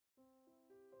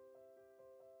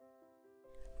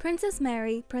Princess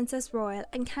Mary, Princess Royal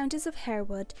and Countess of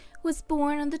Harewood, was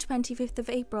born on the 25th of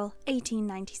April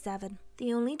 1897,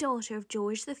 the only daughter of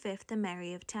George V and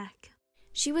Mary of Teck.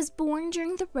 She was born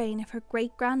during the reign of her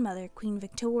great-grandmother Queen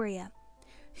Victoria,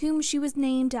 whom she was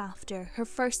named after, her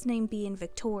first name being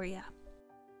Victoria.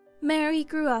 Mary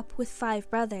grew up with 5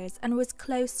 brothers and was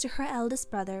close to her eldest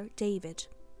brother David.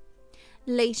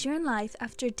 Later in life,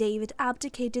 after David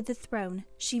abdicated the throne,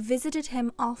 she visited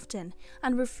him often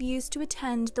and refused to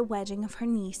attend the wedding of her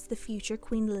niece, the future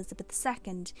Queen Elizabeth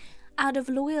II, out of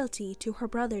loyalty to her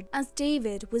brother, as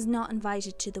David was not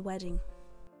invited to the wedding.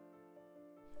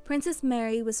 Princess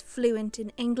Mary was fluent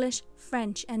in English,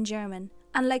 French and German,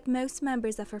 and like most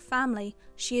members of her family,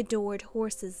 she adored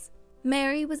horses.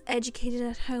 Mary was educated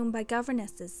at home by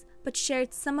governesses, but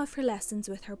shared some of her lessons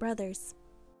with her brothers.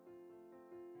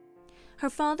 Her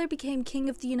father became King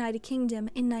of the United Kingdom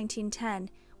in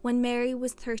 1910 when Mary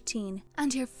was 13,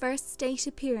 and her first state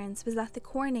appearance was at the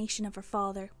coronation of her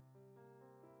father.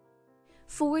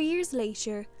 4 years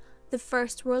later, the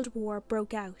First World War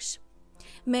broke out.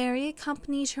 Mary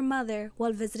accompanied her mother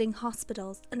while visiting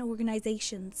hospitals and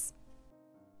organisations.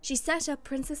 She set up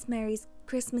Princess Mary's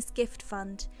Christmas Gift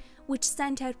Fund, which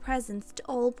sent out presents to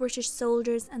all British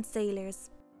soldiers and sailors.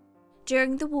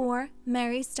 During the war,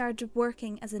 Mary started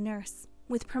working as a nurse,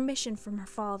 with permission from her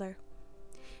father.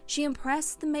 She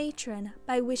impressed the matron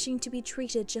by wishing to be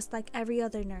treated just like every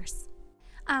other nurse.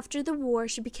 After the war,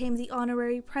 she became the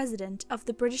honorary president of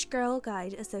the British Girl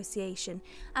Guide Association,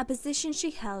 a position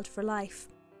she held for life.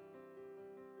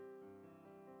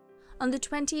 On the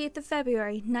 28th of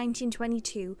February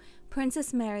 1922,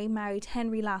 Princess Mary married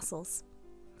Henry Lascelles.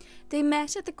 They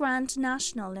met at the Grand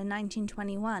National in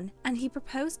 1921, and he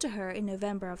proposed to her in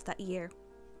November of that year.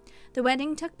 The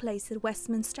wedding took place at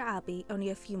Westminster Abbey only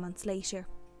a few months later.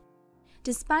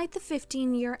 Despite the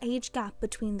 15-year age gap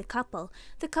between the couple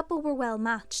were well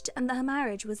matched and the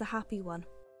marriage was a happy one.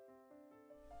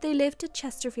 They lived at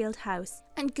Chesterfield House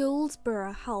and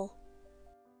Goldsborough Hall.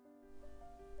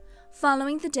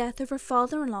 Following the death of her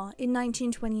father-in-law in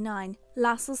 1929,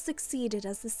 Lascelles succeeded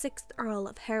as the 6th Earl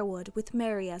of Harewood with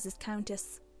Mary as his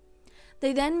Countess.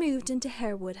 They then moved into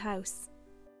Harewood House.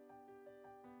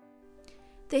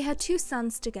 They had 2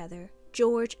 sons together,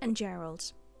 George and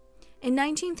Gerald. In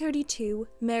 1932,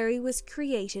 Mary was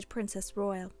created Princess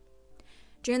Royal.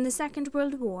 During the Second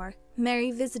World War, Mary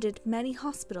visited many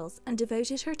hospitals and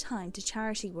devoted her time to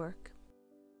charity work.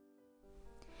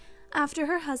 After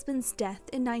her husband's death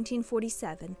in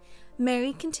 1947,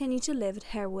 Mary continued to live at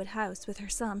Harewood House with her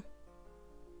son.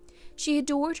 She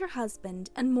adored her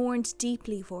husband and mourned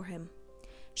deeply for him.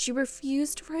 She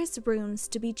refused for his runes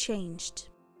to be changed.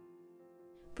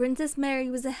 Princess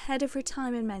Mary was ahead of her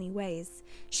time in many ways.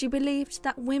 She believed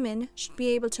that women should be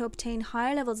able to obtain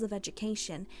higher levels of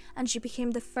education, and she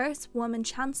became the first woman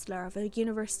chancellor of a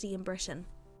university in Britain.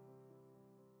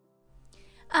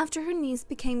 After her niece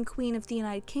became Queen of the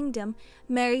United Kingdom,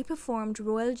 Mary performed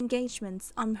royal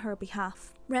engagements on her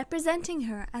behalf, representing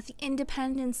her at the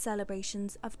independence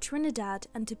celebrations of Trinidad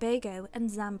and Tobago and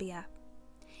Zambia,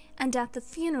 and at the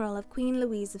funeral of Queen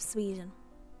Louise of Sweden.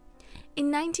 In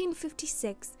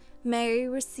 1956, Mary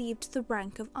received the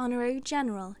rank of Honorary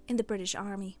General in the British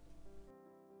Army.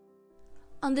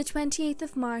 On the 28th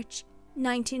of March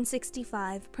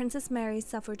 1965, Princess Mary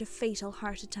suffered a fatal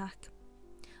heart attack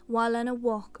while on a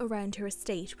walk around her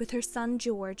estate with her son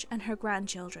George and her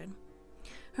grandchildren.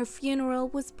 Her funeral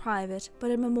was private,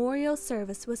 but a memorial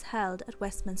service was held at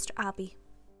Westminster Abbey.